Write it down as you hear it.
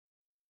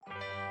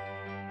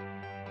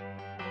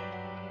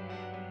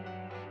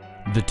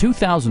The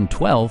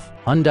 2012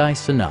 Hyundai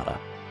Sonata.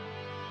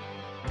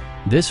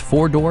 This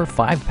four-door,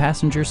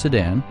 five-passenger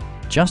sedan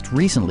just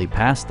recently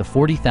passed the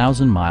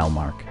 40,000-mile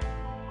mark.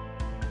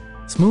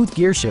 Smooth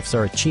gear shifts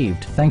are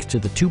achieved thanks to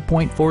the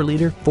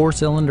 2.4-liter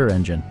four-cylinder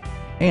engine.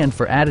 And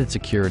for added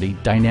security,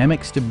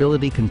 dynamic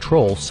stability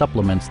control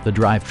supplements the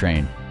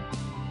drivetrain.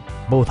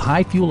 Both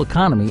high fuel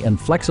economy and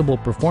flexible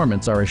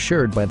performance are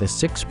assured by the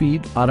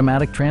 6-speed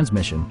automatic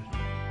transmission.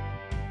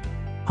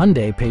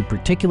 Hyundai paid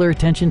particular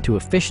attention to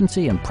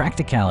efficiency and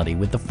practicality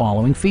with the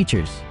following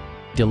features: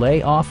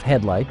 delay-off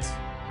headlights,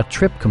 a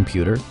trip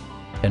computer,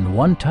 and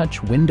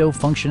one-touch window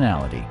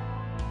functionality.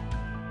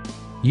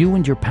 You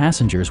and your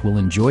passengers will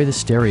enjoy the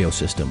stereo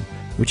system,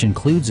 which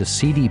includes a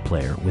CD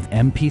player with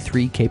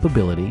MP3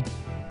 capability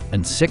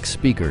and 6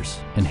 speakers,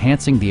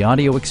 enhancing the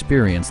audio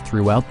experience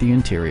throughout the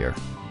interior.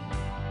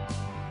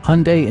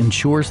 Hyundai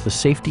ensures the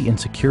safety and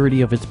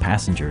security of its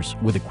passengers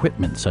with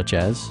equipment such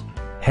as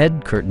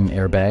head curtain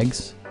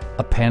airbags,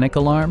 a panic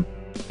alarm,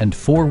 and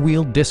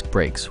 4-wheel disc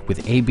brakes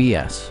with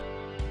ABS.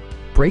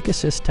 Brake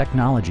assist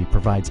technology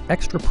provides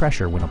extra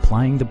pressure when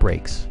applying the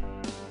brakes.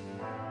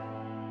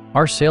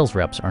 Our sales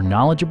reps are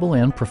knowledgeable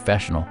and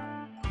professional.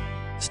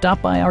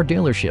 Stop by our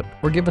dealership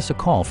or give us a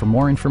call for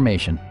more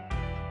information.